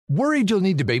Worried you'll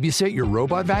need to babysit your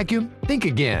robot vacuum? Think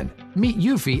again. Meet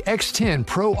Eufy X10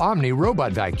 Pro Omni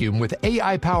Robot Vacuum with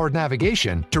AI-powered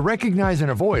navigation to recognize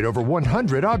and avoid over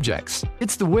 100 objects.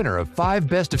 It's the winner of 5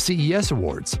 Best of CES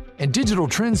awards. And Digital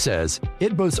Trends says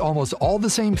it boasts almost all the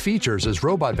same features as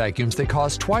robot vacuums that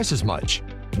cost twice as much.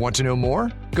 Want to know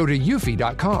more? Go to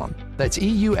eufy.com. That's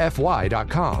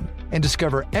EUFY.com. And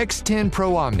discover X10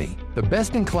 Pro Omni, the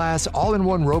best-in-class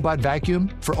all-in-one robot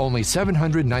vacuum for only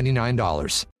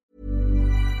 $799.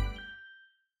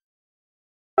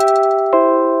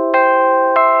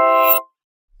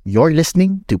 You're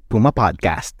listening to Puma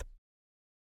Podcast.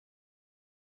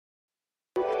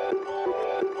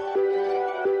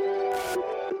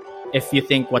 If you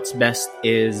think what's best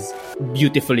is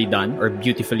beautifully done or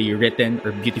beautifully written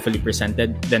or beautifully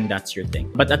presented, then that's your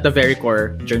thing. But at the very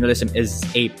core, journalism is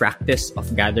a practice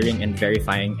of gathering and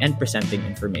verifying and presenting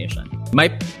information. My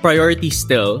priority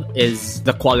still is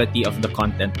the quality of the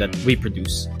content that we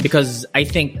produce. Because I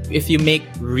think if you make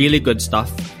really good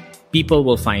stuff, people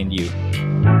will find you.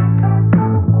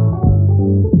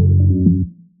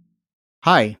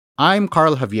 Hi, I'm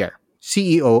Carl Javier,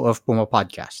 CEO of Puma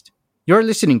Podcast. You're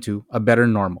listening to A Better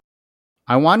Normal.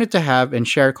 I wanted to have and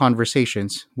share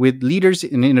conversations with leaders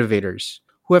and innovators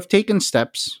who have taken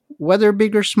steps, whether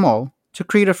big or small, to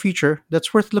create a future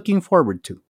that's worth looking forward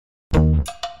to.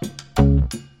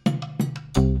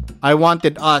 I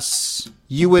wanted us,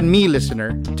 you and me,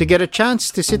 listener, to get a chance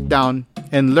to sit down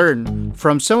and learn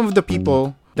from some of the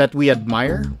people that we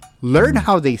admire, learn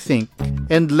how they think,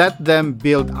 and let them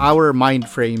build our mind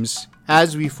frames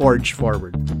as we forge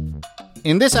forward.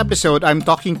 In this episode, I'm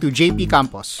talking to JP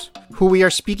Campos, who we are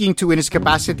speaking to in his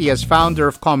capacity as founder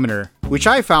of Commoner, which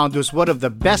I found was one of the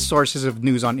best sources of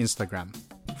news on Instagram.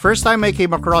 First time I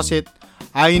came across it,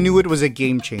 I knew it was a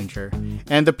game changer,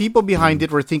 and the people behind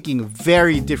it were thinking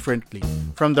very differently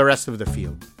from the rest of the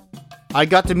field. I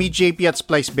got to meet JP at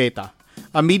Splice Beta,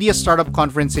 a media startup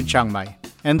conference in Chiang Mai,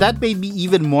 and that made me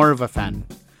even more of a fan.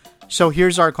 So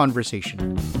here's our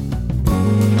conversation.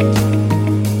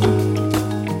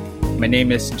 My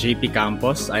name is JP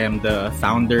Campos. I am the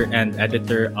founder and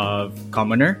editor of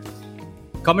Commoner.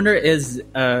 Commoner is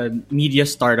a media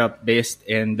startup based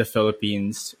in the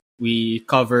Philippines. We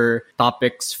cover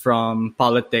topics from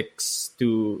politics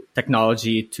to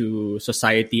technology to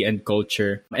society and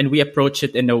culture. And we approach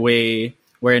it in a way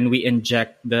wherein we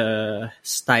inject the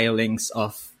stylings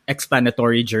of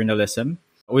explanatory journalism.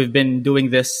 We've been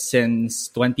doing this since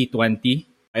 2020.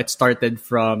 It started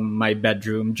from my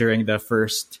bedroom during the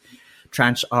first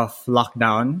tranche of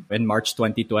lockdown in March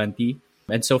 2020.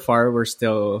 And so far, we're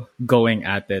still going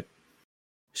at it.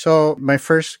 So my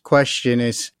first question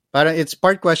is, it's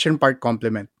part question, part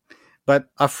compliment. But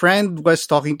a friend was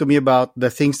talking to me about the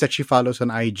things that she follows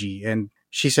on IG. And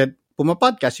she said, Puma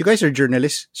Podcast, you guys are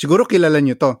journalists. Siguro kilala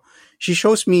nyo to. She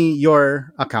shows me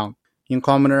your account, yung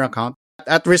Commoner account.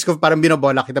 At risk of parang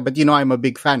binobola kita, but I'm a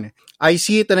big fan. I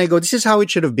see it and I go, this is how it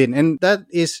should have been. And that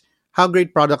is how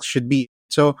great products should be.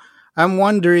 So I'm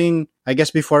wondering, I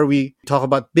guess before we talk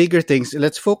about bigger things,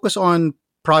 let's focus on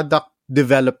product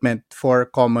development for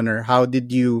Commoner. How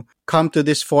did you come to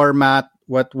this format?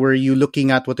 What were you looking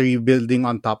at? What are you building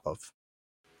on top of?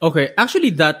 Okay,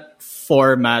 actually that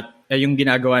format, yung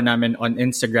ginagawa namin on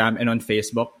Instagram and on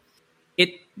Facebook,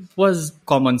 it was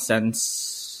common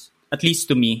sense, at least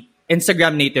to me.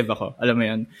 Instagram native ako, alam mo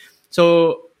yun.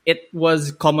 So, it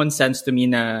was common sense to me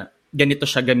na ganito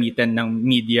siya gamitin ng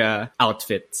media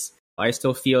outfits. I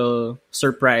still feel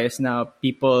surprised now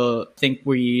people think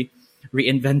we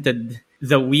reinvented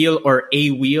the wheel or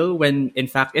a wheel when in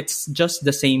fact it's just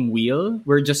the same wheel.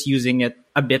 We're just using it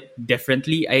a bit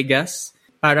differently, I guess.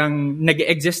 Parang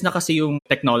nag-exist na kasi yung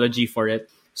technology for it.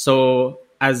 So,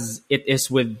 as it is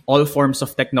with all forms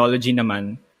of technology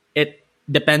naman, it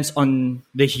depends on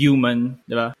the human,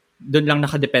 diba? Doon lang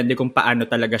nakadepende kung paano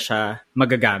talaga siya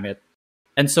magagamit.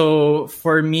 And so,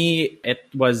 for me, it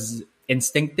was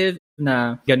instinctive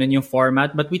na ganun yung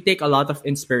format. But we take a lot of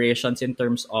inspirations in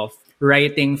terms of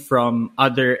writing from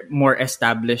other more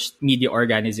established media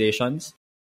organizations.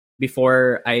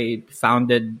 Before I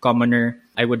founded Commoner,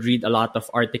 I would read a lot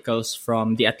of articles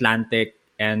from The Atlantic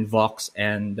and Vox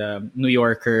and New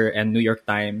Yorker and New York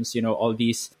Times, all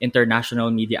these international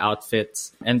media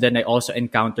outfits. And then I also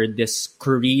encountered this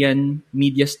Korean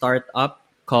media startup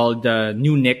called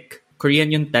New Nick.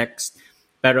 Korean yung text,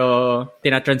 pero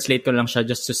tina-translate ko lang siya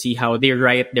just to see how they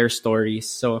write their stories.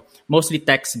 So mostly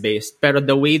text-based, pero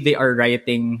the way they are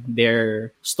writing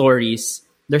their stories,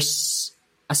 there's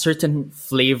a certain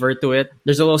flavor to it.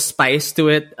 There's a little spice to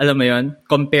it, alam mo yun,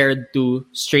 compared to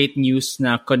straight news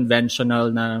na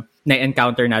conventional na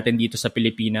na-encounter natin dito sa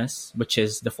Pilipinas, which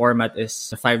is the format is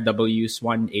the 5Ws,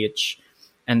 1H,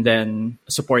 and then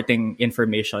supporting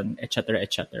information, etc.,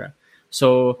 etc.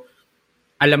 So,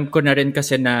 alam ko na rin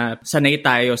kasi na sanay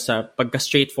tayo sa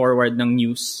pagka-straightforward ng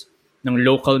news ng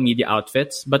local media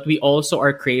outfits, but we also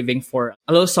are craving for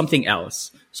a little something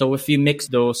else. So if you mix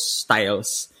those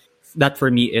styles, that for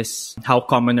me is how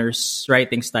Commoner's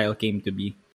writing style came to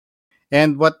be.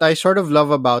 And what I sort of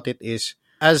love about it is,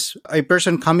 as a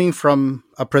person coming from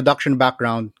a production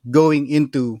background, going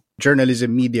into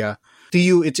journalism media, to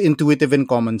you, it's intuitive and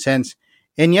common sense.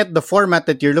 And yet the format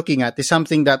that you're looking at is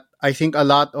something that I think a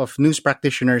lot of news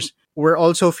practitioners were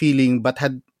also feeling but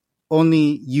had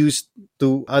only used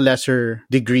to a lesser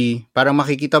degree. Parang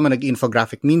makikita mo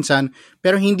nag-infographic minsan,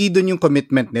 pero hindi dun yung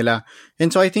commitment nila.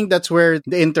 And so I think that's where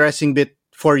the interesting bit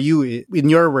for you in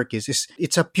your work is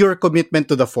it's a pure commitment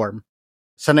to the form.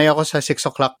 Sanay ako sa 6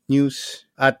 o'clock news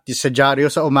at sa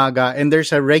dyaryo sa umaga, and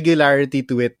there's a regularity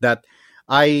to it that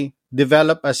I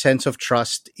develop a sense of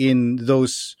trust in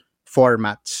those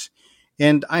formats.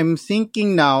 And I'm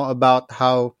thinking now about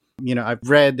how, I've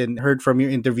read and heard from your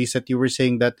interviews that you were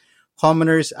saying that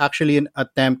Commoner is actually an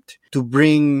attempt to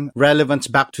bring relevance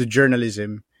back to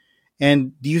journalism.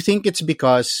 And do you think it's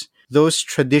because those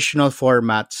traditional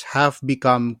formats have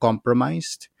become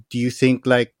compromised? Do you think,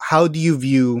 how do you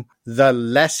view the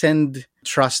lessened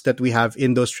trust that we have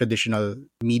in those traditional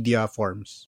media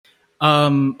forms?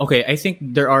 Okay, I think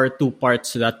there are two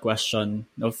parts to that question.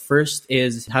 The first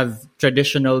is, have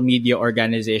traditional media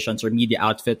organizations or media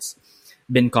outfits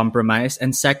been compromised?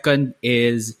 And second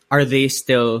is, are they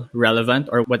still relevant,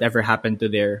 or whatever happened to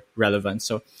their relevance?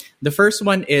 So the first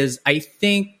one is, I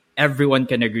think everyone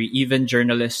can agree, even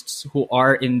journalists who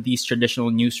are in these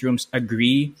traditional newsrooms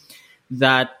agree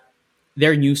that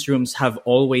their newsrooms have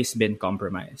always been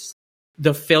compromised.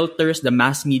 The filters, the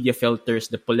mass media filters,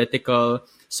 the political,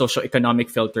 socioeconomic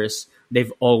filters,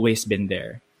 they've always been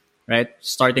there, right?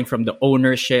 Starting from the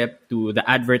ownership to the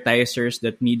advertisers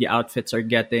that media outfits are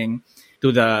getting,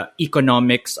 to the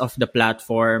economics of the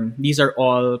platform. These are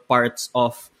all parts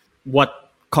of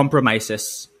what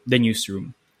compromises the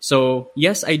newsroom. So,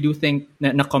 yes, I do think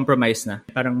na compromise na.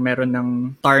 Parang meron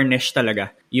ng tarnish talaga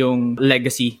yung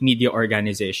legacy media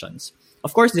organizations.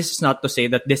 Of course, this is not to say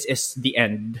that this is the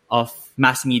end of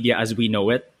mass media as we know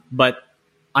it, but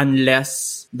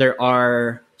unless there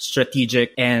are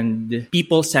strategic and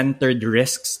people-centered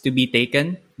risks to be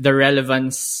taken, the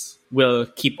relevance will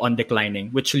keep on declining,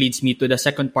 which leads me to the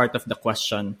second part of the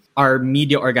question. Are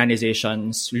media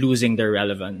organizations losing their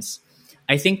relevance?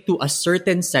 I think to a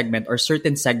certain segment or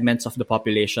certain segments of the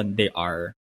population, they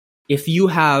are. If you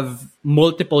have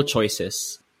multiple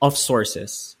choices of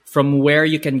sources from where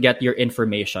you can get your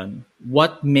information,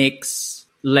 what makes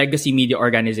legacy media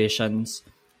organizations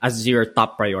as your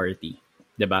top priority,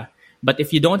 diba? But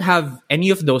if you don't have any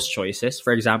of those choices,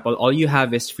 for example, all you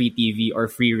have is free TV or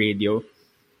free radio,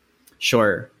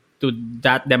 sure, to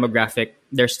that demographic,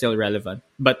 they're still relevant.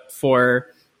 But for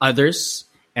others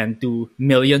and to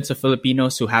millions of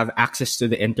Filipinos who have access to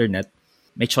the internet,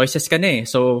 may choices ka na eh.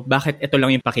 So, bakit ito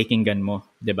lang yung pakikinggan mo,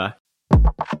 diba?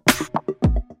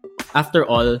 After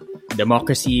all,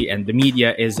 democracy and the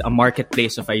media is a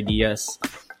marketplace of ideas.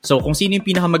 So, kung sino yung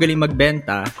pinakamagaling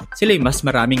magbenta, sila yung mas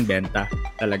maraming benta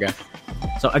talaga.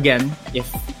 So, again, if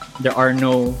there are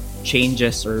no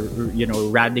changes or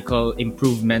radical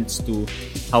improvements to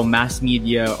how mass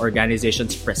media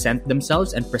organizations present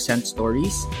themselves and present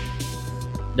stories,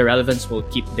 the relevance will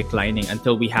keep declining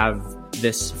until we have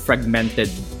this fragmented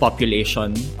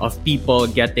population of people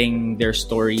getting their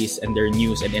stories and their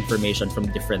news and information from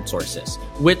different sources,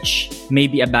 which may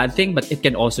be a bad thing, but it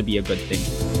can also be a good thing.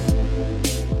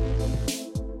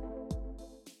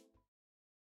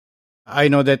 I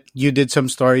know that you did some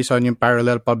stories on yung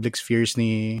parallel public spheres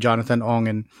ni Jonathan Ong,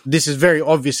 and this is very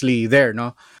obviously there,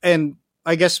 no? And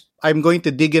I guess I'm going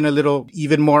to dig in a little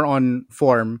even more on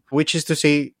form, which is to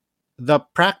say the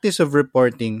practice of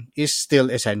reporting is still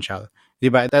essential.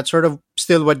 Diba? That's sort of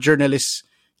still what journalists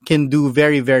can do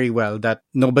very, very well that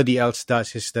nobody else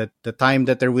does, is that the time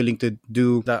that they're willing to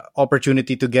do, the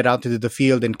opportunity to get out into the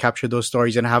field and capture those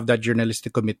stories and have that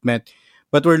journalistic commitment.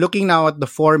 But we're looking now at the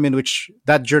form in which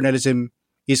that journalism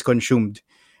is consumed.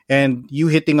 And you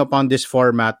hitting upon this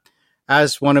format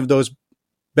as one of those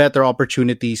better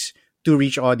opportunities to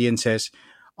reach audiences.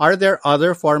 Are there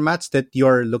other formats that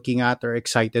you're looking at or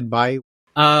excited by?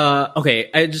 Okay,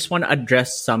 I just want to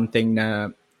address something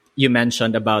you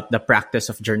mentioned about the practice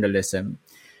of journalism.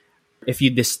 If you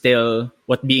distill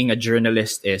what being a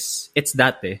journalist is, it's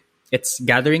that. It's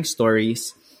gathering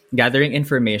stories, gathering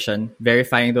information,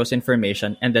 verifying those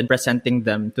information, and then presenting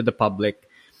them to the public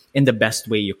in the best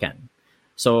way you can.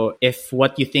 So if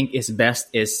what you think is best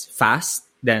is fast,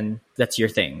 then that's your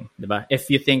thing, diba? If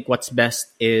you think what's best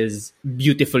is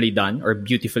beautifully done or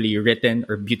beautifully written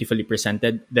or beautifully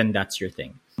presented, then that's your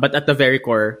thing. But at the very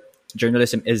core,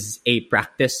 journalism is a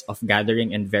practice of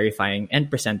gathering and verifying and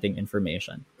presenting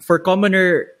information. For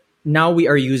commoner, now we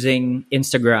are using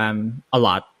Instagram a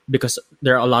lot because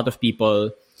there are a lot of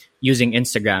people using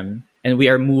Instagram, and we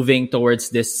are moving towards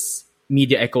this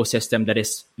media ecosystem that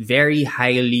is very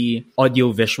highly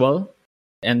audiovisual.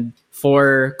 And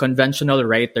for conventional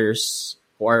writers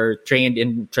who are trained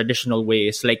in traditional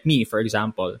ways, like me, for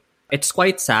example, it's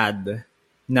quite sad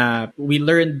na we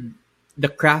learned the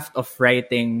craft of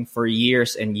writing for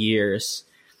years and years,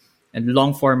 and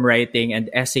long form writing and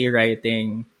essay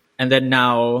writing. And then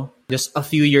now, just a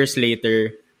few years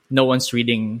later, no one's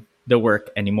reading the work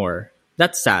anymore.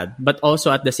 That's sad. But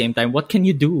also at the same time, what can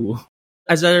you do?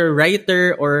 As a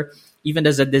writer or even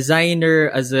as a designer,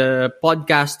 as a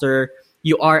podcaster,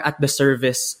 you are at the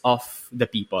service of the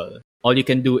people. All you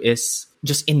can do is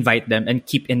just invite them and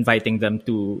keep inviting them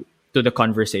to the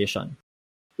conversation.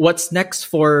 What's next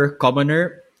for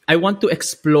commoner? I want to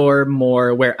explore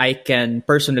more where I can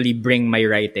personally bring my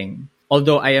writing.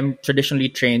 Although I am traditionally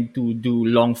trained to do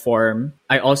long form,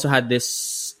 I also had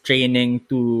this training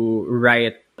to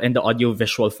write in the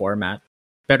audiovisual format.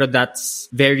 Pero that's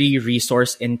very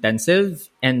resource intensive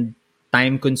and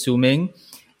time consuming.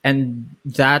 And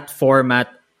that format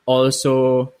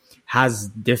also has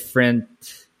different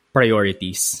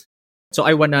priorities. So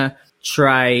I want to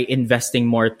try investing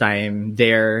more time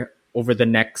there over the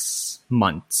next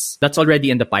months. That's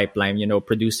already in the pipeline,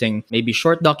 producing maybe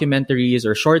short documentaries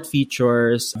or short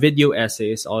features, video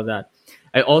essays, all that.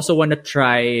 I also want to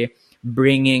try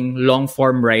bringing long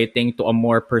form writing to a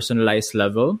more personalized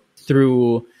level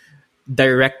through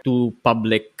direct to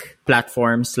public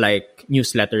platforms like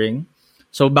newslettering.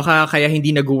 So baka kaya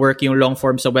hindi nag-work yung long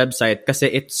form sa website kasi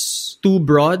it's too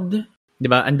broad.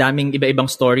 Diba? Ang daming iba-ibang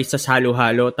stories tas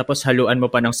halo-halo tapos haluan mo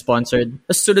pa ng sponsored.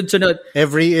 Tas sunod-sunod.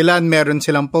 Every ilan meron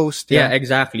silang post. Yeah,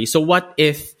 exactly. So what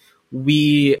if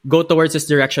we go towards this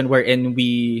direction wherein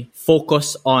we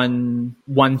focus on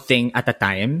one thing at a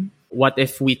time? What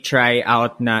if we try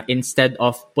out na instead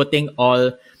of putting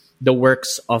all the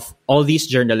works of all these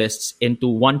journalists into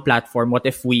one platform, what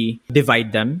if we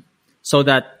divide them so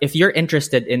that if you're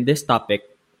interested in this topic,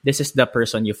 this is the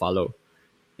person you follow.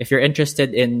 If you're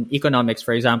interested in economics,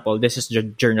 for example, this is the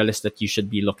journalist that you should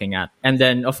be looking at. And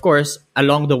then, of course,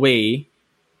 along the way,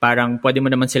 parang pwede mo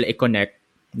naman sila i-connect,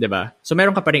 diba? So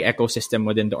meron ka pa ring ecosystem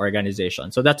within the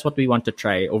organization. So that's what we want to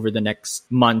try over the next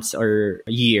months or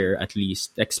year at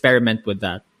least. Experiment with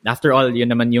that. After all, yun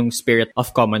naman yung spirit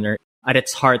of commoner. At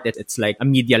its heart, it's like a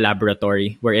media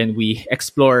laboratory wherein we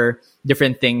explore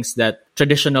different things that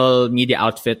traditional media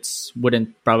outfits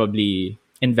wouldn't probably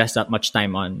invest that much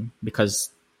time on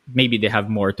because maybe they have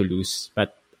more to lose.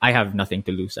 But I have nothing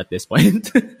to lose at this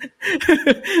point.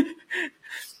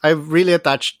 I'm really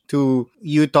attached to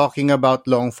you talking about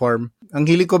long form. Ang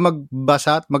hilig ko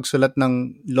magbasa at magsulat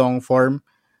ng long form.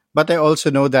 But I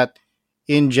also know that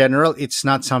in general, it's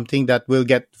not something that will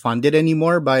get funded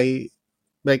anymore by,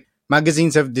 like,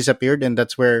 magazines have disappeared and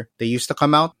that's where they used to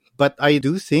come out. But I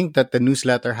do think that the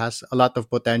newsletter has a lot of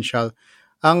potential.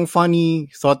 Ang funny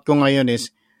thought ko ngayon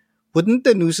is, wouldn't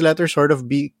the newsletter sort of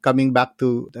be coming back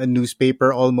to a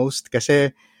newspaper almost?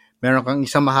 Kasi meron kang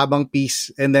isang mahabang piece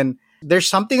and then there's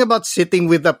something about sitting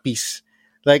with a piece,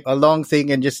 like a long thing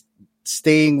and just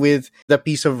staying with the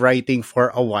piece of writing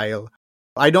for a while.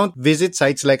 I don't visit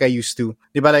sites like I used to.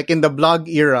 Diba? Like in the blog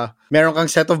era, meron kang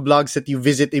set of blogs that you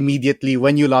visit immediately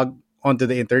when you log onto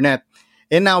the internet.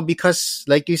 And now, because,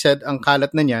 like you said, ang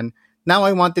kalat na niyan, now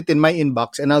I want it in my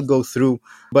inbox and I'll go through.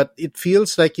 But it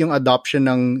feels like yung adoption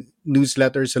ng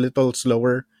newsletters a little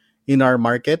slower in our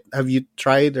market. Have you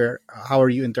tried, or how are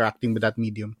you interacting with that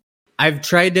medium? I've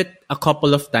tried it a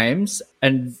couple of times.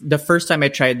 And the first time I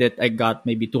tried it, I got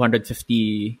maybe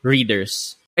 250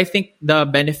 readers. I think the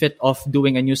benefit of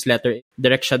doing a newsletter,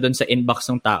 direct siya dun sa inbox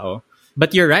ng tao.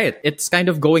 But you're right. It's kind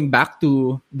of going back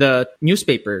to the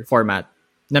newspaper format.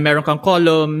 Na meron kang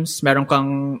columns, meron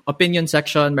kang opinion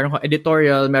section, meron kang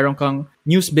editorial, meron kang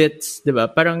news bits, diba?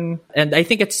 Parang, and I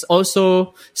think it's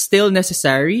also still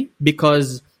necessary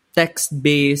because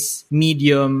text-based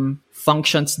medium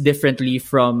functions differently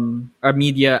from a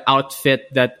media outfit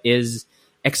that is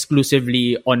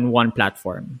exclusively on one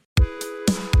platform.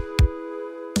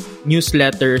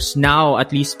 Newsletters now,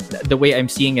 at least the way I'm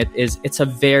seeing it, is it's a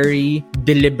very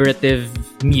deliberative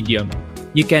medium.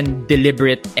 You can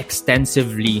deliberate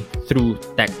extensively through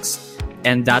text.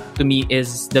 And that to me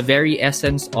is the very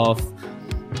essence of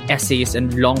essays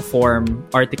and long-form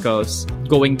articles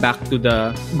going back to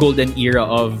the golden era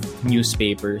of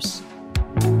newspapers.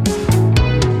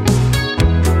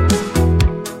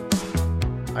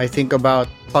 I think about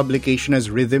publication as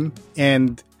rhythm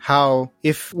and how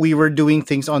if we were doing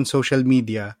things on social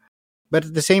media, but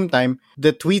at the same time,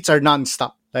 the tweets are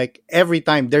nonstop. Like every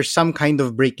time there's some kind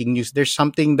of breaking news, there's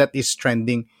something that is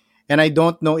trending. And I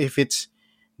don't know if it's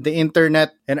the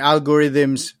internet and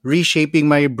algorithms reshaping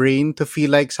my brain to feel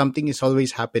like something is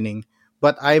always happening.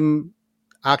 But I'm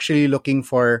actually looking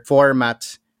for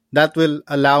formats that will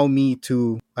allow me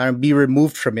to be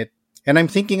removed from it. And I'm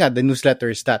thinking at the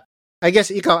newsletters that, I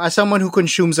guess, ikaw, as someone who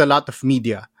consumes a lot of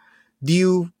media, do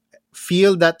you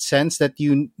feel that sense that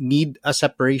you need a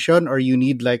separation or you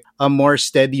need like a more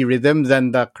steady rhythm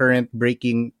than the current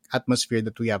breaking atmosphere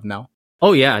that we have now?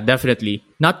 Oh yeah, definitely.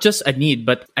 Not just a need,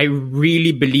 but I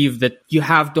really believe that you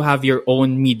have to have your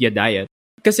own media diet.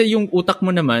 Kasi yung utak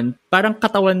mo naman, parang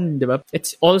katawan, di ba?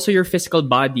 It's also your physical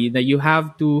body that you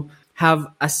have to have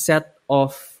a set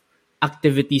of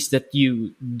activities that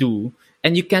you do.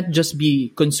 And you can't just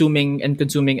be consuming and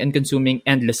consuming and consuming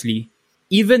endlessly.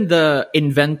 Even the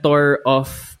inventor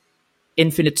of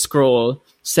Infinite Scroll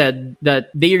said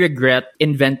that they regret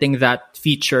inventing that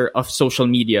feature of social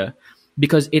media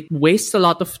because it wastes a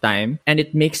lot of time and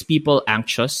it makes people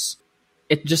anxious.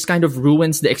 It just kind of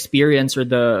ruins the experience or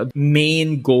the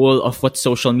main goal of what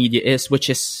social media is, which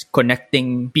is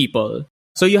connecting people.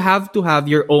 So you have to have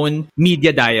your own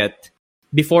media diet.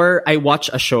 Before I watch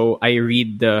a show, I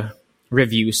read the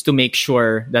reviews to make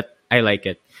sure that I like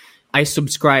it. I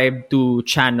subscribe to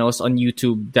channels on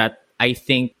YouTube that I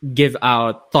think give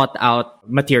out thought out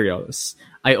materials.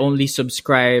 I only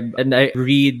subscribe and I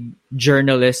read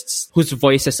journalists whose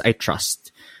voices I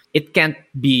trust. It can't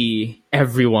be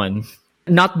everyone.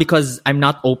 Not because I'm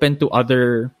not open to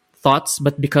other thoughts,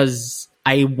 but because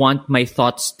I want my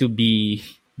thoughts to be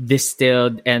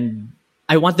distilled and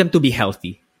I want them to be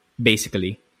healthy,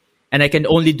 basically. And I can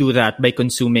only do that by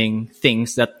consuming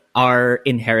things that are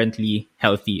inherently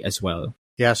healthy as well.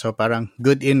 Yeah, so parang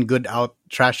good in, good out,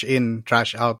 trash in,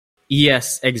 trash out.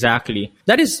 Yes, exactly.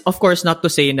 That is, of course, not to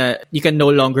say that you can no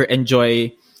longer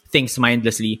enjoy things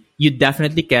mindlessly. You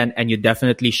definitely can and you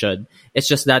definitely should. It's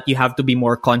just that you have to be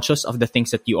more conscious of the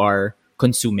things that you are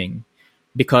consuming.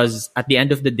 Because at the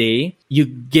end of the day, you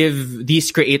give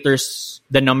these creators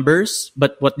the numbers,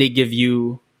 but what they give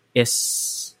you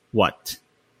is what?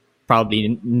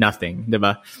 Probably nothing,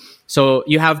 diba? So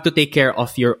you have to take care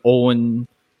of your own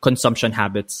consumption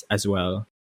habits as well.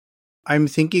 I'm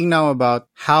thinking now about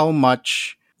how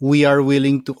much we are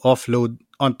willing to offload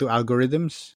onto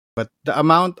algorithms. But the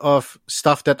amount of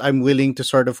stuff that I'm willing to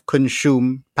sort of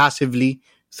consume passively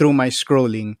through my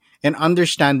scrolling and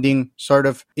understanding sort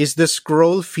of, is the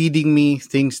scroll feeding me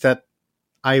things that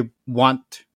I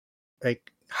want?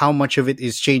 Like how much of it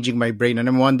is changing my brain? And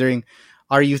I'm wondering,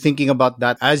 are you thinking about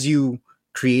that as you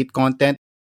create content?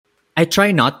 I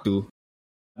try not to.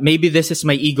 Maybe this is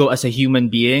my ego as a human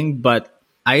being, but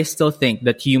I still think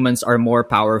that humans are more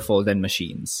powerful than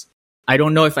machines. I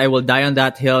don't know if I will die on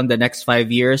that hill in the next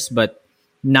 5 years, but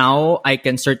now I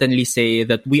can certainly say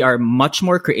that we are much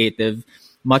more creative,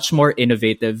 much more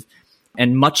innovative,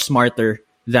 and much smarter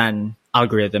than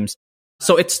algorithms.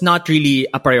 So it's not really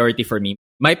a priority for me.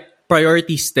 My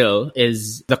priority still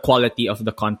is the quality of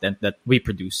the content that we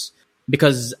produce.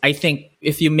 Because I think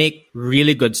if you make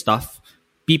really good stuff,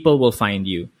 people will find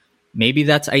you. Maybe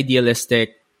that's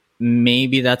idealistic.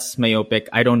 Maybe that's myopic.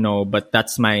 I don't know, but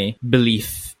that's my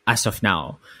belief as of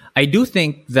now. I do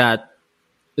think that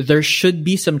there should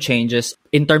be some changes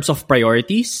in terms of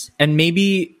priorities, and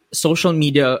maybe social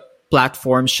media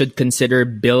platforms should consider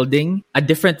building a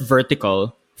different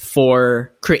vertical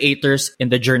for creators in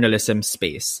the journalism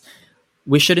space.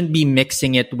 We shouldn't be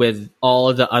mixing it with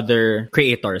all the other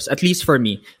creators, at least for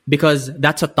me, because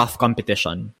that's a tough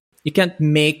competition. You can't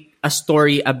make a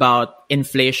story about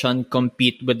inflation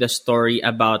compete with the story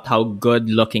about how good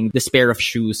looking this pair of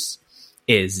shoes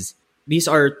is. These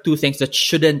are two things that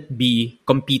shouldn't be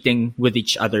competing with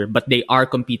each other, but they are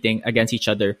competing against each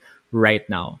other right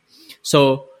now.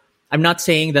 So I'm not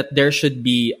saying that there should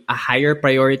be a higher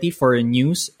priority for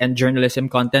news and journalism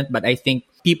content, but I think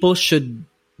people should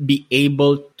be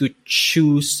able to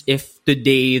choose if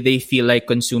today they feel like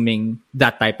consuming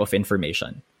that type of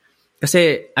information.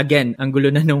 Kasi again, ang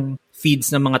gulo na nung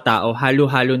feeds ng mga tao,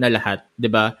 halo-halo na lahat,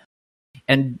 'di ba?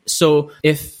 And so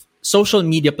if social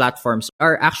media platforms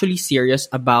are actually serious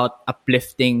about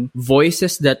uplifting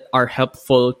voices that are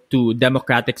helpful to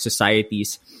democratic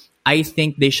societies, I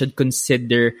think they should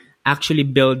consider actually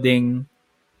building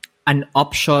an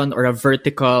option or a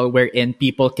vertical wherein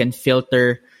people can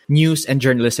filter news and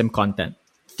journalism content,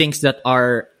 things that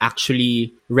are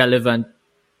actually relevant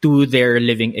to their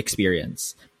living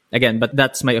experience. Again, but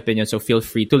that's my opinion, so feel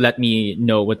free to let me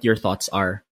know what your thoughts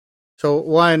are. So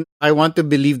one, I want to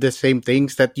believe the same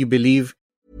things that you believe.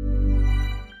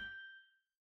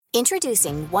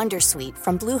 Introducing Wondersuite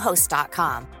from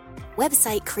Bluehost.com.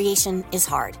 Website creation is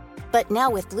hard, but now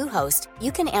with Bluehost,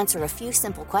 you can answer a few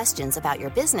simple questions about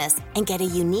your business and get a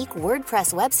unique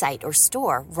WordPress website or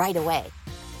store right away.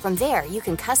 From there, you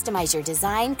can customize your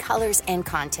design, colors, and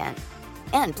content.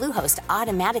 And Bluehost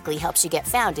automatically helps you get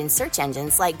found in search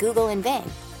engines like Google and Bing.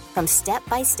 From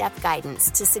step-by-step guidance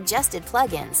to suggested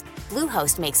plugins,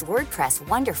 Bluehost makes WordPress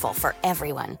wonderful for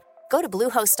everyone. Go to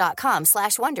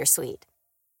bluehost.com/wondersuite.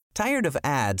 Tired of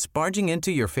ads barging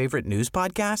into your favorite news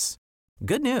podcasts?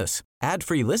 Good news.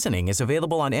 Ad-free listening is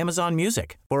available on Amazon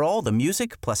Music for all the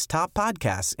music plus top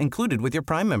podcasts included with your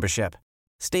Prime membership.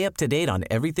 Stay up to date on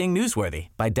everything newsworthy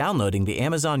by downloading the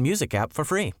Amazon Music app for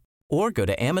free or go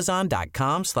to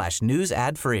amazon.com/news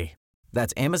ad free.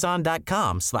 That's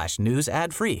amazon.com/news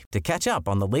ad free to catch up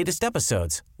on the latest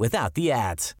episodes without the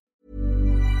ads.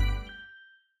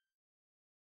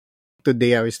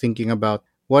 Today I was thinking about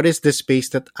what is the space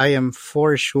that I am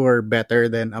for sure better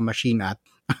than a machine at?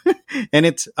 And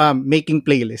it's making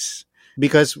playlists.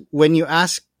 Because when you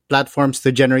ask platforms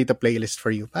to generate a playlist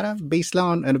for you, parang based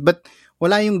lang on, but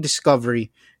wala yung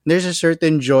discovery. There's a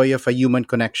certain joy of a human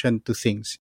connection to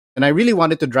things. And I really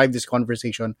wanted to drive this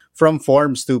conversation from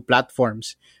forms to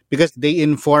platforms because they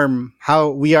inform how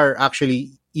we are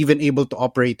actually even able to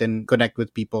operate and connect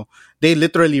with people. They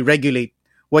literally regulate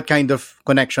what kind of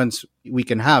connections we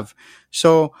can have.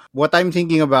 So what I'm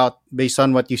thinking about based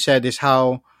on what you said is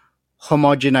how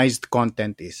homogenized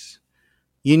content is.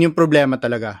 Yun yung problema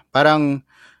talaga. Parang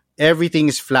everything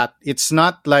is flat. It's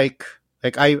not like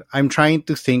I'm trying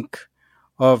to think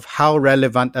of how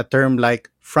relevant a term like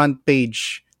front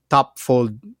page top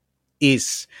fold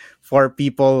is for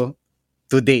people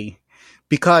today.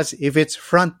 Because if it's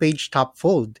front page top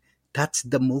fold, that's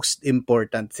the most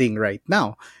important thing right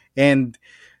now. And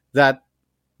that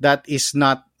is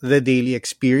not the daily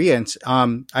experience.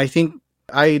 I think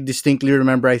I distinctly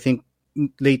remember,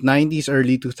 late 90s,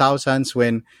 early 2000s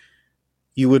when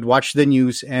you would watch the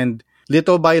news and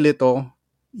little by little,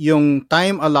 yung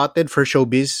time allotted for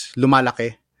showbiz,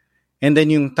 lumalaki. And then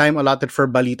yung time allotted for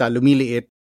balita, lumiliit.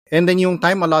 And then yung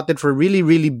time allotted for really,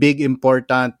 really big,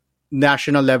 important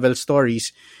national level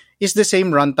stories is the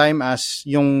same runtime as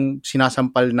yung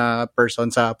sinasampal na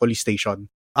person sa police station.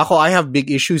 I have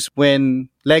big issues when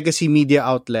legacy media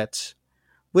outlets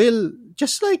will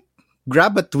just like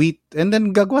grab a tweet and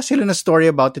then gagawa sila na story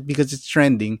about it because it's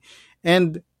trending.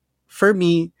 And for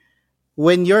me,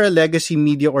 when you're a legacy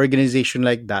media organization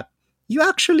like that, you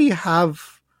actually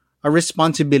have a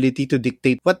responsibility to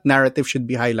dictate what narrative should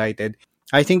be highlighted.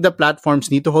 I think the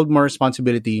platforms need to hold more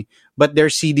responsibility, but they're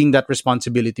ceding that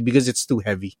responsibility because it's too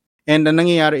heavy. And ang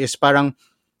nangyayari is parang,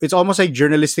 it's almost like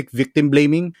journalistic victim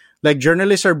blaming. Like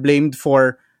journalists are blamed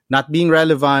for not being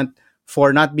relevant,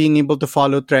 for not being able to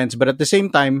follow trends. But at the same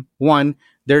time, one,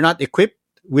 they're not equipped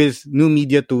with new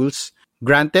media tools.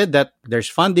 Granted that there's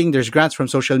funding, there's grants from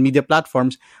social media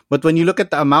platforms. But when you look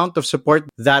at the amount of support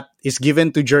that is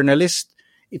given to journalists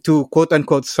to quote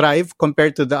unquote thrive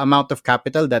compared to the amount of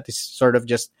capital that is sort of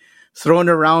just thrown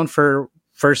around for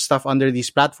stuff under these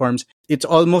platforms, it's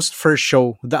almost for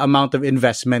show the amount of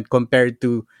investment compared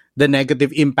to the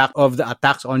negative impact of the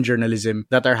attacks on journalism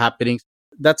that are happening.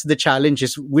 That's the challenge,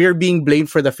 is we're being blamed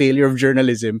for the failure of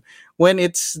journalism when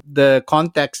it's the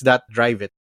context that drive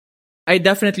it. I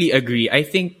definitely agree. I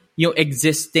think yung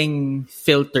existing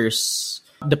filters,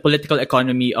 the political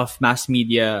economy of mass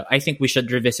media, I think we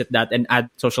should revisit that and add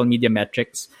social media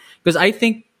metrics. Because I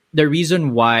think the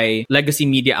reason why legacy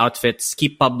media outfits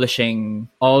keep publishing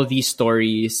all these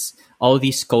stories, all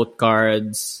these quote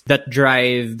cards that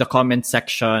drive the comment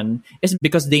section is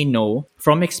because they know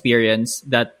from experience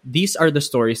that these are the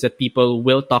stories that people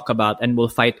will talk about and will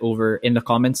fight over in the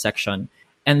comment section.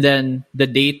 And then the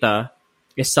data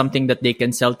is something that they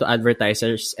can sell to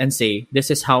advertisers and say,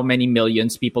 this is how many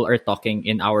millions people are talking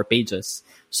in our pages.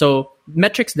 So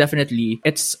metrics, definitely,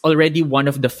 it's already one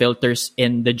of the filters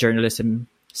in the journalism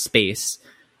space.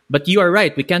 But you are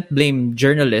right, we can't blame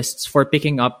journalists for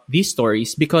picking up these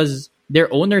stories because their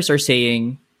owners are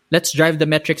saying, let's drive the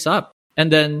metrics up.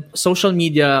 And then social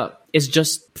media is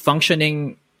just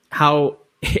functioning how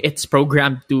it's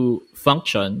programmed to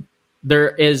function.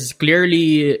 There is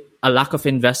clearly a lack of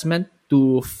investment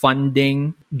to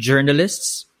funding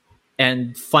journalists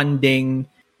and funding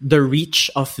the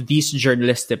reach of these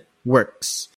journalistic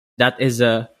works. That is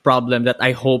a problem that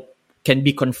I hope can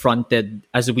be confronted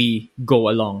as we go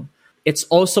along. It's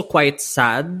also quite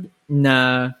sad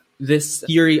na this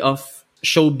theory of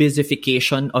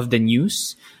showbizification of the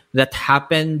news that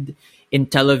happened in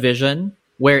television,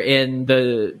 wherein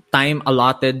the time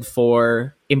allotted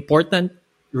for important,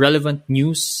 relevant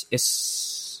news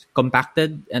is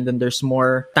compacted, and then there's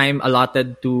more time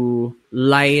allotted to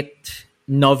light,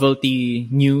 novelty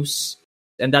news.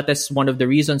 And that is one of the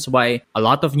reasons why a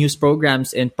lot of news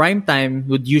programs in primetime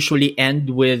would usually end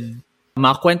with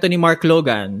mga kwento ni Mark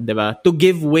Logan, diba? To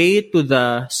give way to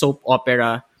the soap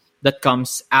opera that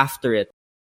comes after it.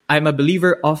 I'm a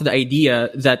believer of the idea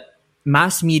that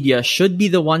mass media should be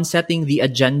the one setting the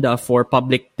agenda for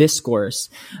public discourse.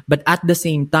 But at the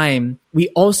same time, we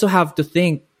also have to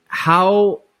think,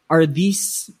 how are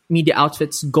these media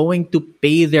outfits going to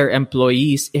pay their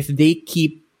employees if they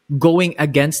keep going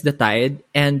against the tide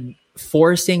and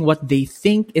forcing what they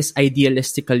think is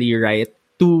idealistically right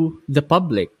to the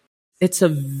public? It's a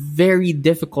very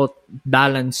difficult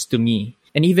balance to me.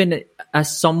 And even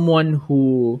as someone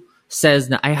who says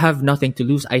that I have nothing to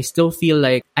lose, I still feel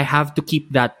like I have to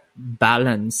keep that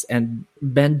balance and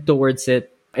bend towards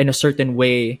it in a certain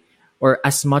way, or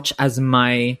as much as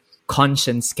my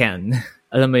conscience can.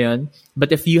 Alam mo yun?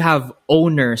 But if you have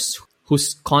owners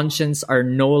whose conscience are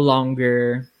no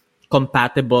longer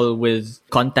compatible with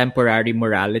contemporary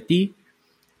morality,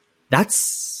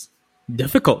 that's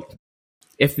difficult.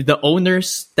 If the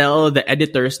owners tell the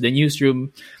editors, the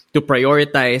newsroom, to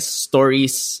prioritize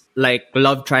stories like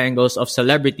love triangles of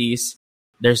celebrities,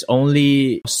 there's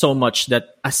only so much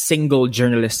that a single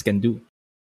journalist can do.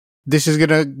 This is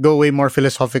gonna go way more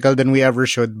philosophical than we ever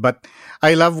should, but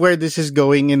I love where this is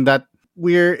going, in that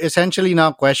we're essentially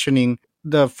now questioning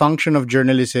the function of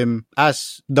journalism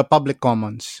as the public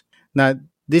commons. Now,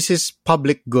 this is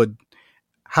public good.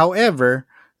 However,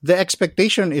 the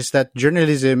expectation is that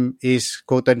journalism is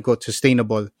quote-unquote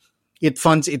sustainable. It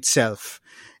funds itself.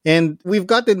 And we've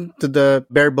gotten to the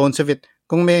bare bones of it.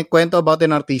 Kung may kwento about an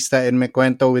artista and may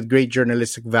kwento with great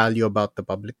journalistic value about the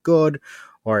public good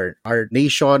or our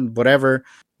nation, whatever,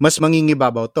 mas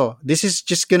mangingibabaw to. This is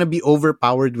just gonna be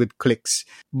overpowered with clicks.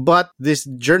 But this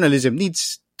journalism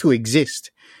needs to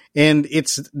exist. And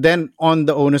it's then on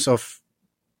the onus of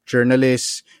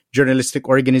journalists, journalistic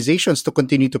organizations to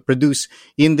continue to produce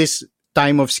in this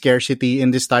time of scarcity,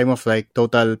 in this time of like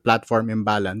total platform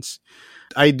imbalance.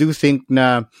 I do think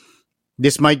na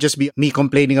this might just be me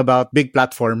complaining about big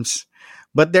platforms,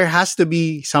 but there has to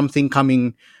be something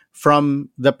coming from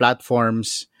the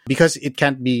platforms, because it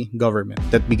can't be government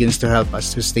that begins to help us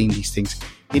sustain these things.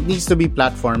 It needs to be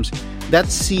platforms that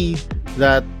see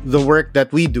that the work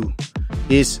that we do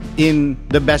is in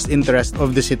the best interest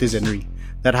of the citizenry.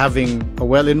 That having a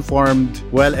well-informed,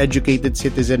 well-educated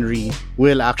citizenry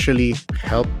will actually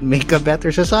help make a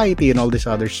better society and all this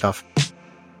other stuff.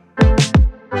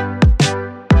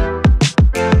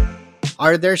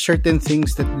 Are there certain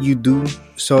things that you do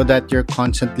so that you're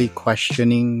constantly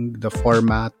questioning the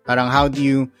format? Parang how do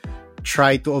you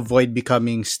try to avoid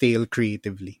becoming stale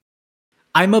creatively?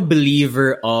 I'm a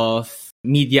believer of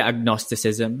media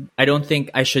agnosticism. I don't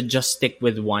think I should just stick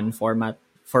with one format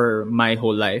for my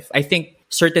whole life. I think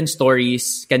certain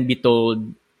stories can be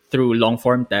told through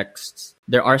long-form texts.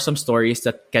 There are some stories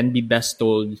that can be best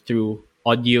told through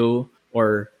audio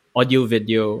or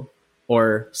audio-video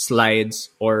or slides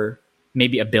or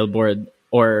maybe a billboard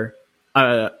or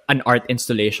an art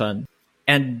installation.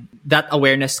 And that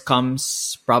awareness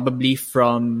comes probably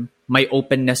from my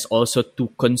openness also to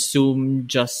consume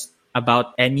just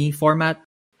about any format.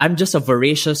 I'm just a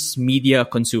voracious media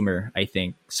consumer, I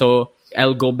think. So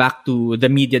I'll go back to the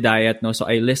media diet. No? So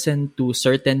I listen to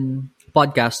certain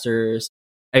podcasters.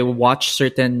 I watch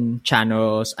certain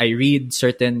channels. I read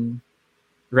certain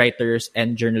writers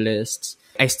and journalists.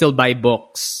 I still buy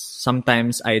books.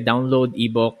 Sometimes I download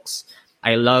ebooks.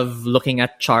 I love looking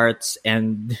at charts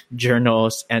and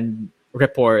journals and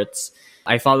reports.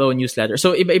 I follow newsletters.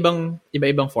 So iba-ibang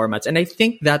formats. And I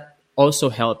think that also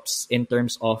helps in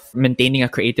terms of maintaining a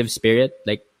creative spirit.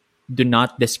 Like, do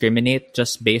not discriminate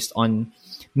just based on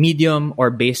medium or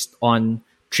based on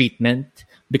treatment,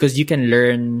 because you can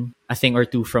learn a thing or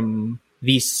two from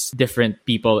these different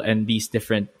people and these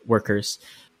different workers.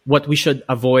 What we should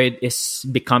avoid is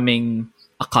becoming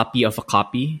a copy of a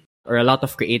copy, or a lot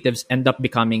of creatives end up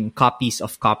becoming copies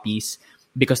of copies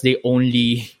because they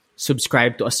only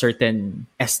subscribe to a certain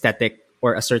aesthetic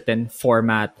or a certain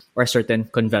format or a certain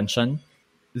convention.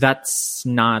 That's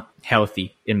not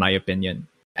healthy, in my opinion.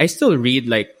 I still read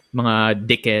like mga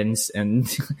Dickens and,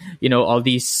 all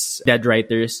these dead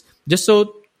writers just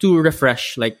so to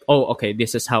refresh, like, oh, okay,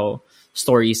 this is how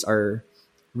stories are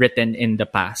written in the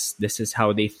past. This is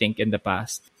how they think in the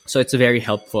past. So it's very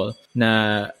helpful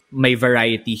na may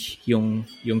variety yung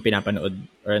pinapanood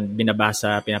or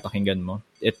binabasa, pinapakinggan mo.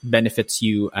 It benefits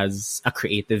you as a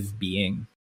creative being.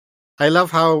 I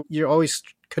love how you're always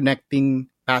connecting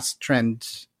past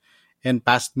trends and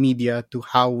past media to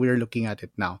how we're looking at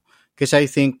it now. Because I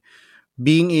think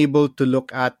being able to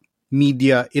look at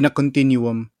media in a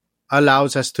continuum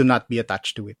allows us to not be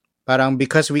attached to it. Parang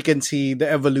because we can see the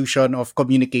evolution of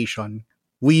communication,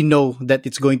 we know that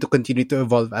it's going to continue to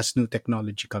evolve as new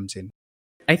technology comes in.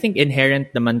 I think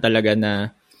inherent naman talaga na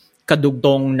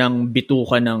kadugtong ng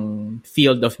bituka ng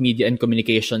field of media and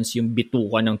communications yung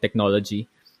bituka ng technology.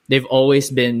 They've always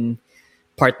been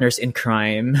partners in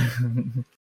crime.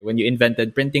 When you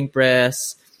invented printing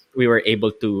press, we were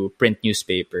able to print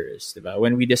newspapers. Diba?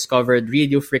 When we discovered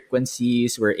radio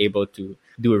frequencies, we're able to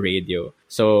do radio.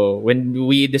 So when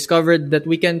we discovered that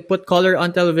we can put color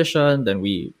on television, then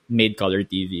we made color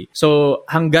TV. So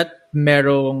hanggat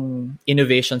merong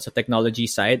innovation sa technology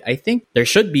side, I think there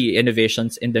should be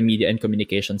innovations in the media and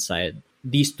communication side.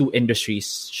 These two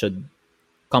industries should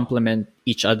complement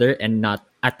each other and not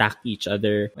attack each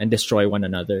other and destroy one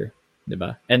another.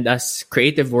 Diba? And as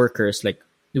creative workers, like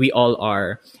we all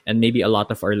are, and maybe a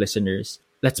lot of our listeners,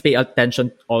 let's pay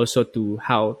attention also to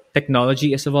how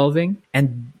technology is evolving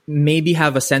and maybe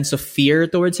have a sense of fear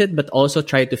towards it, but also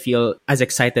try to feel as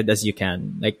excited as you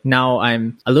can. Like now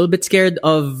I'm a little bit scared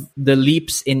of the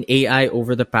leaps in AI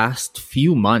over the past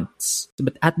few months.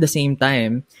 But at the same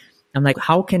time, I'm like,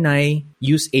 how can I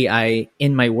use AI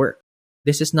in my work?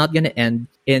 This is not going to end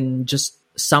in just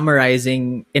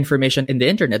summarizing information in the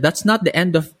internet. That's not the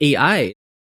end of AI.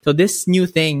 So this new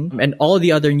thing and all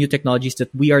the other new technologies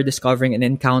that we are discovering and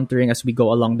encountering as we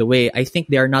go along the way, I think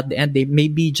they are not the end. They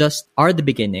maybe just are the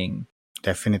beginning.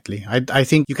 Definitely. I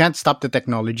think you can't stop the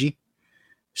technology,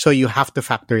 so you have to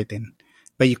factor it in.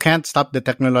 But you can't stop the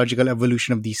technological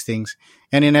evolution of these things.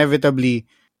 And inevitably,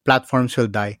 platforms will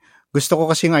die. Gusto ko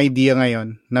kasi yung idea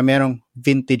ngayon na merong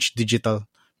vintage digital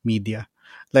media.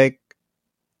 Like,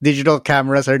 digital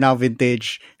cameras are now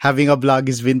vintage. Having a blog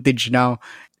is vintage now.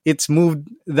 It's moved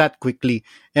that quickly.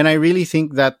 And I really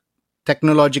think that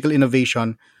technological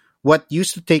innovation, what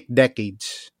used to take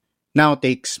decades, now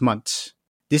takes months.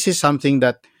 This is something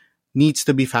that needs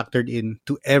to be factored in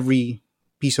to every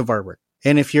piece of our work.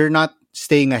 And if you're not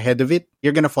staying ahead of it,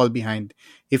 you're going to fall behind.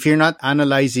 If you're not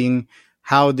analyzing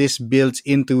how this builds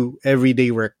into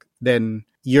everyday work, then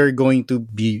you're going to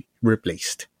be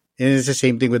replaced. And it's the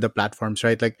same thing with the platforms,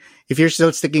 right? Like, if you're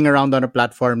still sticking around on a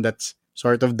platform that's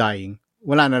sort of dying,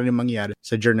 wala na rin mangyari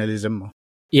sa journalism mo.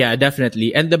 Yeah,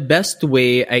 definitely. And the best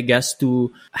way, I guess,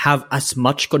 to have as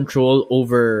much control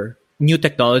over new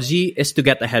technology is to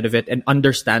get ahead of it and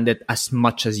understand it as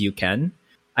much as you can.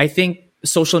 I think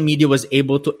social media was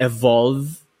able to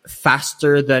evolve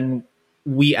faster than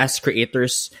we as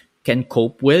creators can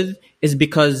cope with is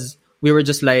because we were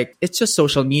just like, it's just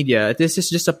social media. This is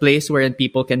just a place wherein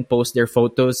people can post their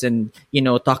photos and, you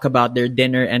know, talk about their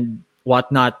dinner and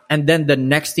whatnot. And then the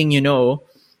next thing you know,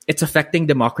 it's affecting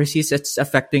democracies. It's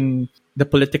affecting the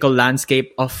political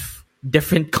landscape of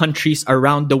different countries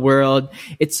around the world.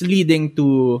 It's leading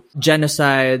to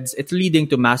genocides. It's leading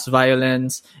to mass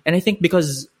violence. And I think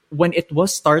because when it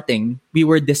was starting, we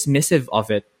were dismissive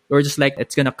of it. We were just like,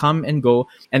 it's going to come and go.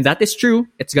 And that is true.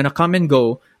 It's going to come and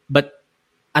go. But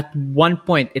at one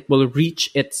point, it will reach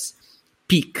its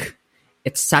peak,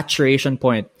 its saturation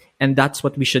point. And that's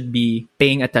what we should be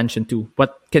paying attention to.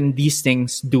 What can these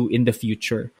things do in the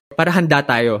future? Para handa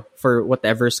tayo for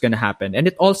whatever's going to happen. And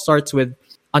it all starts with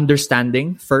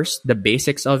understanding first the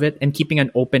basics of it and keeping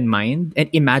an open mind and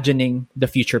imagining the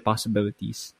future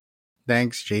possibilities.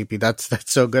 Thanks, JP. That's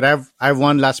so good. I've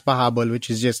one last pahabol, which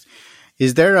is just,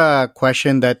 is there a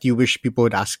question that you wish people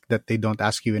would ask that they don't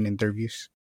ask you in interviews?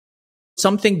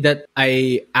 Something that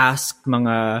I ask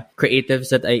mga creatives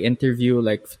that I interview,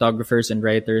 like photographers and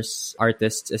writers,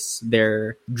 artists, is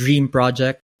their dream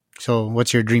project. So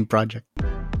what's your dream project?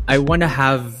 I want to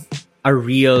have a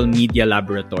real media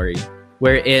laboratory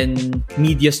wherein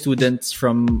media students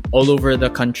from all over the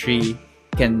country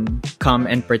can come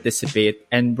and participate,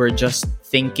 and we're just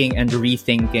thinking and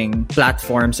rethinking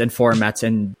platforms and formats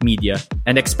and media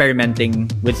and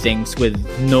experimenting with things with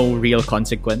no real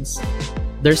consequence.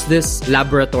 There's this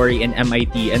laboratory in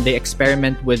MIT and they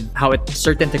experiment with how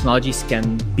certain technologies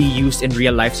can be used in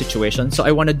real life situations. So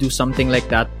I want to do something like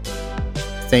that.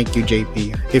 Thank you,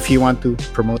 JP. If you want to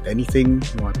promote anything,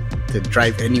 you want to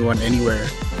drive anyone anywhere,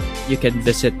 you can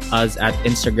visit us at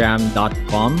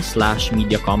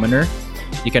instagram.com/mediacommoner.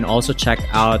 You can also check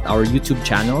out our YouTube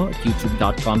channel at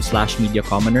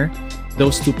youtube.com/mediacommoner.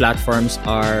 Those two platforms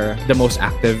are the most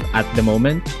active at the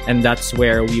moment, and that's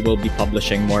where we will be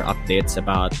publishing more updates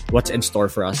about what's in store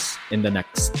for us in the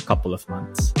next couple of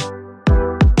months.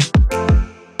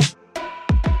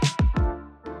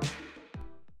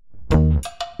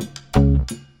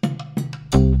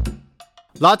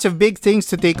 Lots of big things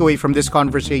to take away from this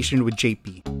conversation with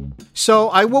JP. So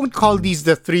I won't call these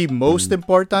the three most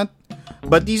important,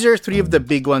 but these are three of the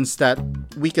big ones that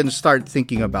we can start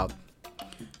thinking about.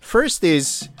 First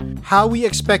is how we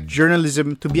expect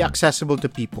journalism to be accessible to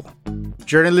people.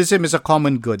 Journalism is a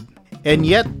common good, and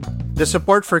yet the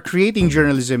support for creating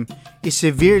journalism is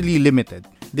severely limited.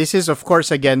 This is, of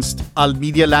course, against a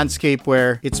media landscape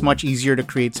where it's much easier to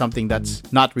create something that's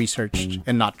not researched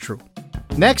and not true.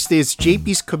 Next is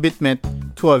JP's commitment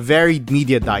to a varied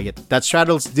media diet that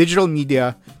straddles digital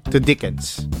media to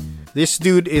Dickens. This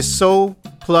dude is so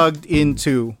plugged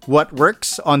into what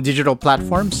works on digital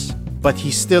platforms, but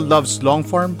he still loves long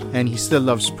form and he still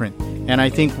loves print. And I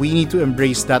think we need to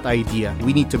embrace that idea.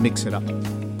 We need to mix it up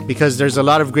because there's a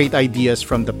lot of great ideas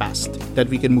from the past that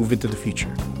we can move into the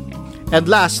future. And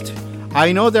last,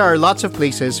 I know there are lots of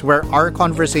places where our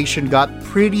conversation got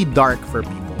pretty dark for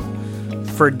people.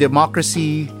 For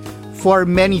democracy, for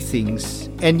many things.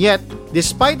 And yet,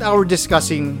 despite our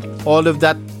discussing all of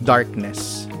that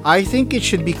darkness, I think it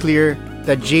should be clear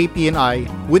that JP and I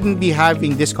wouldn't be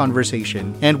having this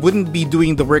conversation and wouldn't be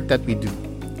doing the work that we do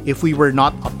if we were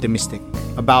not optimistic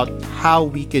about how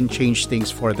we can change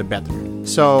things for the better.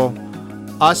 So,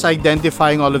 us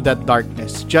identifying all of that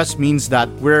darkness just means that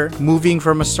we're moving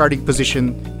from a starting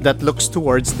position that looks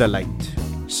towards the light.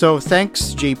 So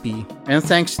thanks, JP, and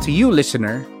thanks to you,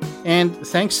 listener, and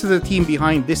thanks to the team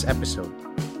behind this episode.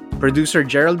 Producer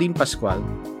Geraldine Pascual,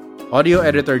 audio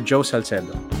editor Joe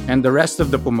Salcedo, and the rest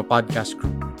of the Puma Podcast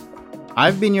crew.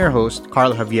 I've been your host,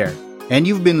 Carl Javier, and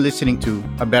you've been listening to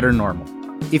A Better Normal.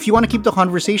 If you want to keep the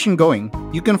conversation going,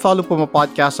 you can follow Puma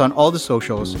Podcast on all the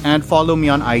socials and follow me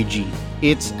on IG.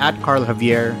 It's at Carl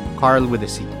Javier, Carl with a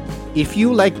C. If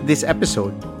you liked this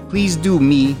episode, please do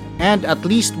me and at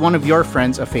least one of your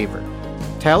friends a favor.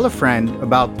 Tell a friend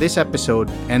about this episode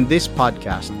and this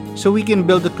podcast so we can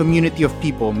build a community of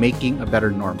people making a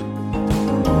better normal.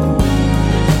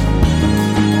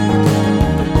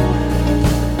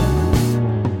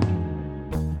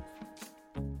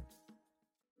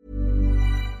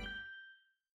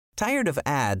 Tired of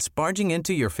ads barging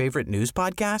into your favorite news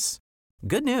podcasts?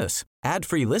 Good news.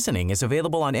 Ad-free listening is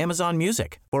available on Amazon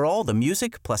Music for all the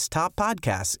music plus top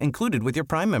podcasts included with your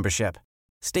Prime membership.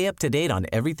 Stay up to date on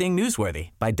everything newsworthy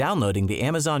by downloading the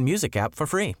Amazon Music app for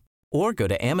free or go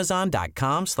to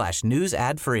amazon.com/news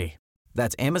ad free.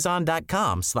 That's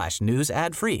amazon.com/news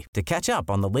ad free to catch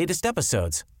up on the latest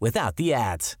episodes without the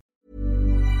ads.